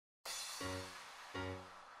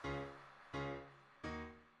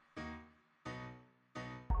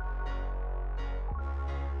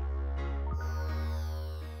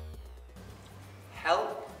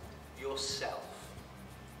Help yourself.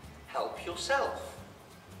 Help yourself.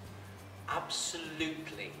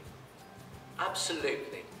 Absolutely.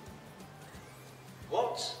 Absolutely.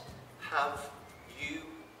 What have you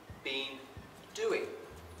been doing?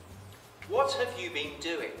 What have you been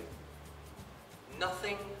doing?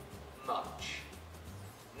 Nothing much.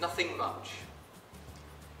 Nothing much.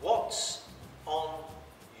 What's on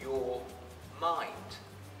your mind?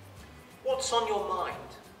 What's on your mind?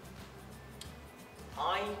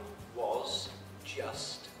 I was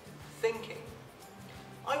just thinking.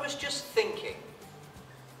 I was just thinking.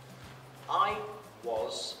 I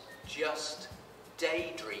was just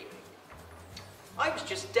daydreaming. I was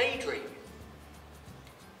just daydreaming.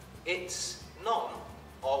 It's none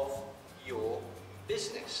of your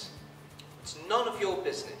business. It's none of your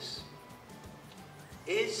business.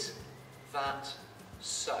 Is that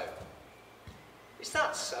so? Is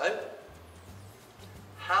that so?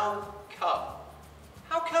 How come?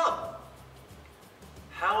 How come?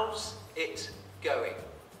 How's it going?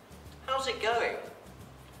 How's it going?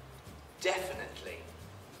 Definitely.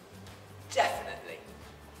 Definitely.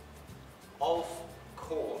 Of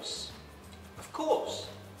course. Of course.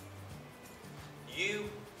 You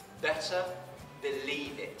better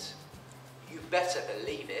believe it. You better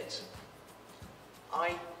believe it.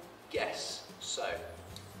 I guess so.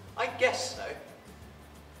 I guess so.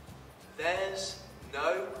 There's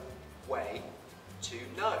no way to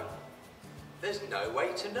know. There's no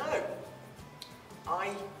way to know.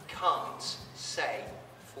 I can't say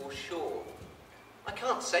for sure. I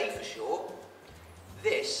can't say for sure.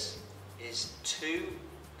 This is too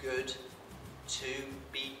good to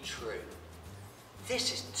be true.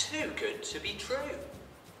 This is too good to be true.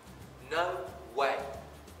 No way.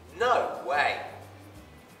 No way.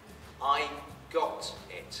 I got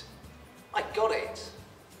it. I got it.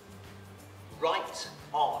 Right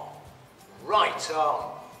on. Right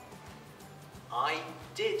on. I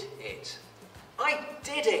did it. I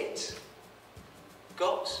did it.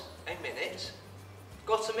 Got a minute?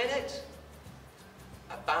 Got a minute?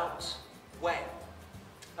 About when?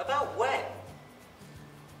 About when?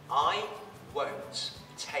 I won't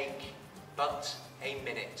take but a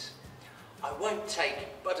minute. I won't take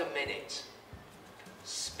but a minute.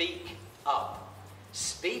 Speak up.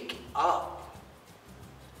 Speak up.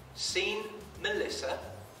 Seen Melissa?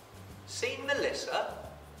 Seen Melissa?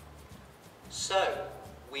 So,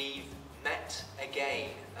 we've met again,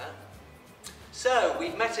 huh? So,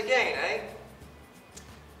 we've met again, eh?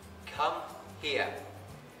 Come here.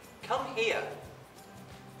 Come here.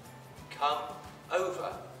 Come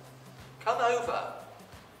over. Come over.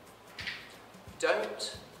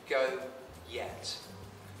 Don't go yet.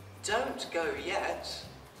 Don't go yet.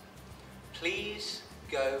 Please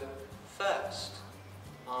go first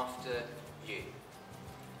after you.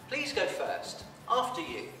 Please go first after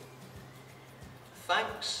you.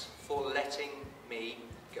 Thanks for letting me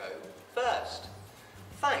go first.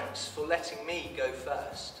 Thanks for letting me go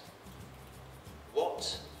first.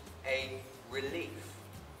 What a relief.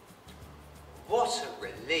 What a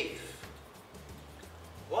relief.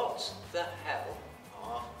 What the hell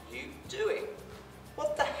are you doing?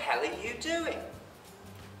 What the hell are you doing?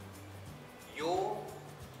 You're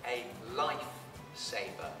a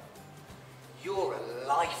lifesaver. You're a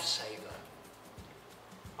lifesaver.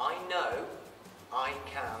 I know I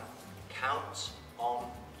can count on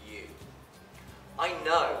you. I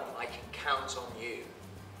know I can count on you.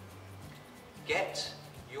 Get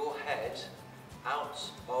your head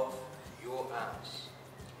out of your ass.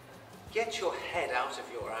 Get your head out of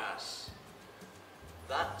your ass.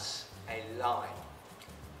 That's a lie.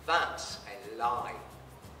 That's a lie.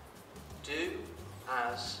 Do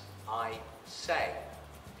as I say.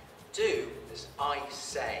 Do as I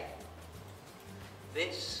say.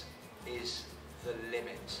 This is the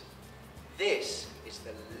limit. This is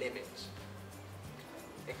the limit.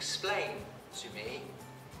 Explain to me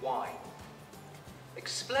why.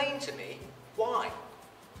 Explain to me why.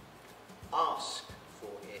 Ask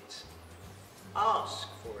for it. Ask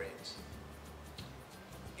for it.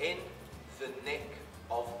 In the nick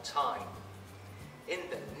of time. In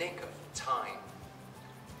the nick of time.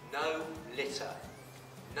 No litter.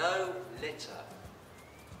 No litter.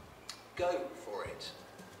 Go for it.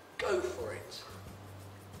 Go for it.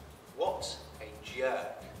 What a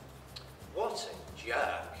jerk. What a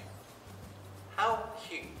jerk. How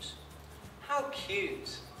cute. How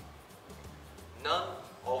cute. None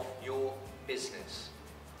of your business.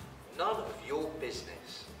 None of your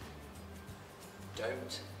business.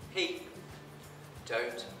 Don't peep.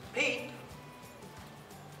 Don't peep.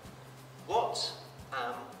 What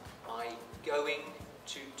am I going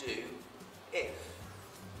to do if?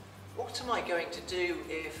 What am I going to do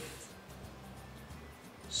if?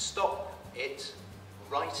 Stop it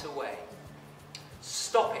right away.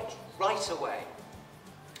 Stop it right away.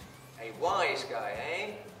 A wise guy,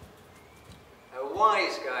 eh? A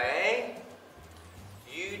wise guy, eh?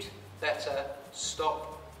 You'd better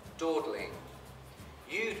stop dawdling.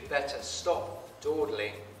 You'd better stop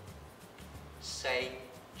dawdling. Say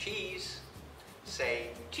cheese. Say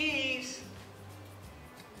cheese.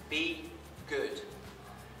 Be good.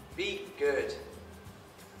 Be good.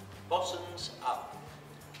 Bottoms up.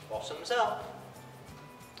 Bottoms up.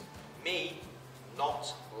 Me,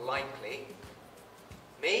 not likely.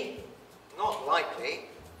 Me, not likely.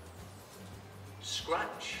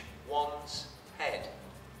 Scratch one's head.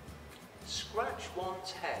 Scratch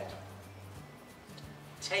one's head.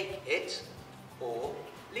 Take it or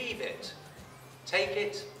leave it. Take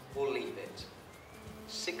it or leave it.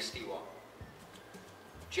 61.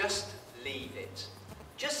 Just leave it.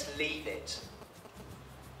 Just leave it.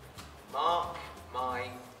 Mark my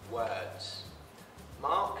words.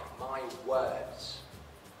 Mark my words.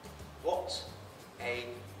 What a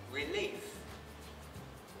relief.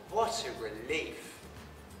 What a relief.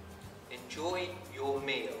 Enjoy your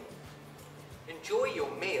meal. Enjoy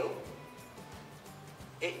your meal.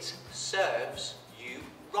 It serves you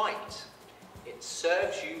right. It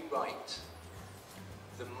serves you right.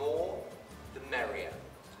 The more, the merrier.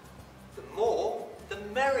 The more, the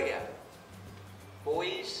merrier.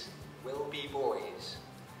 Boys will be boys.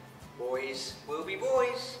 Boys will be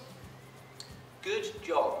boys. Good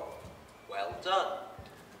job. Well done.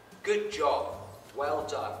 Good job. Well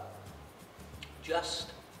done.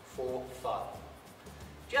 Just for fun.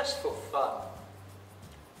 Just for fun.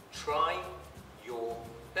 Try your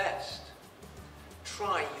best.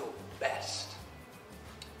 Try your best.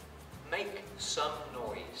 Make some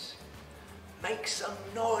noise. Make some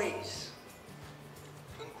noise.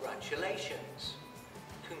 Congratulations.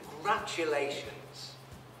 Congratulations.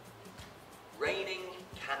 Raining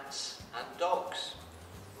cats and dogs.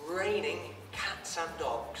 Raining cats and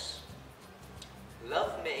dogs.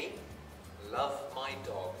 Love me, love my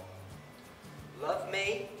dog. Love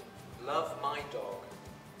me, love my dog.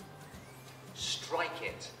 Strike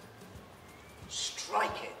it.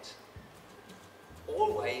 Strike it.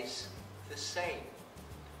 Always the same.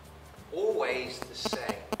 Always the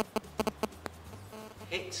same.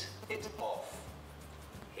 Hit it off.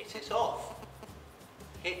 Hit it off.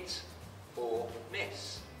 Hit or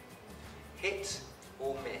miss. Hit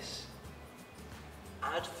or miss.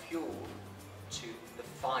 Add fuel to the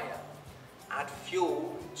fire. Add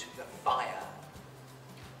fuel to the fire.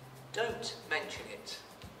 Don't mention it.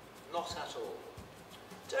 Not at all.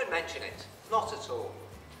 Don't mention it. Not at all.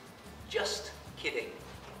 Just kidding.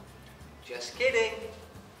 Just kidding.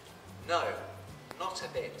 No, not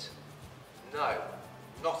a bit. No,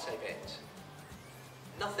 not a bit.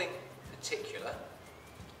 Nothing particular.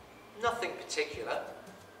 Nothing particular.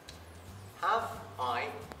 Have I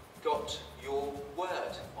got your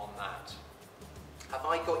word on that? Have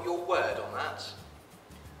I got your word on that?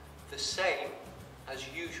 The same as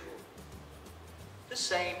usual. The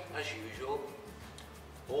same as usual.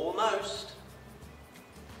 Almost.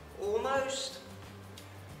 Almost.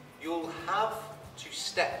 You'll have to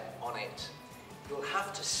step on it. You'll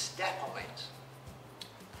have to step on it.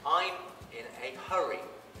 I'm in a hurry.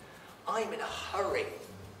 I'm in a hurry.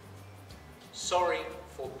 Sorry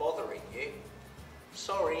for bothering you.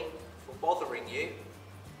 Sorry for bothering you.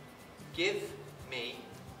 Give me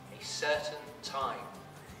a certain time.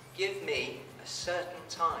 Give me a certain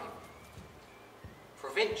time.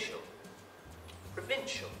 Provincial.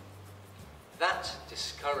 Provincial. That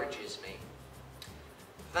discourages me.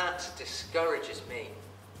 That discourages me.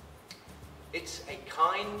 It's a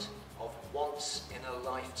kind of once in a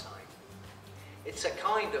lifetime. It's a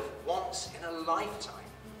kind of once in a lifetime.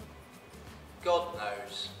 God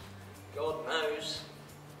knows. God knows.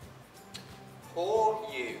 Poor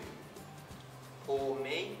you. Poor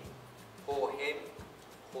me. Poor him.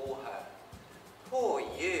 Poor her. Poor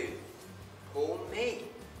you. Poor me.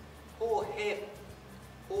 Poor him.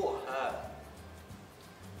 Poor her.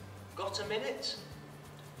 Got a minute?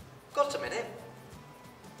 Got a minute?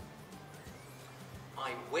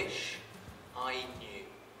 I wish I knew.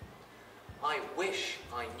 I wish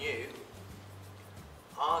I knew.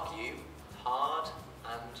 Argue hard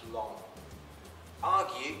and long.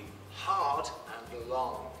 Argue hard and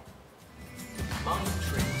long. My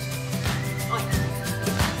treat.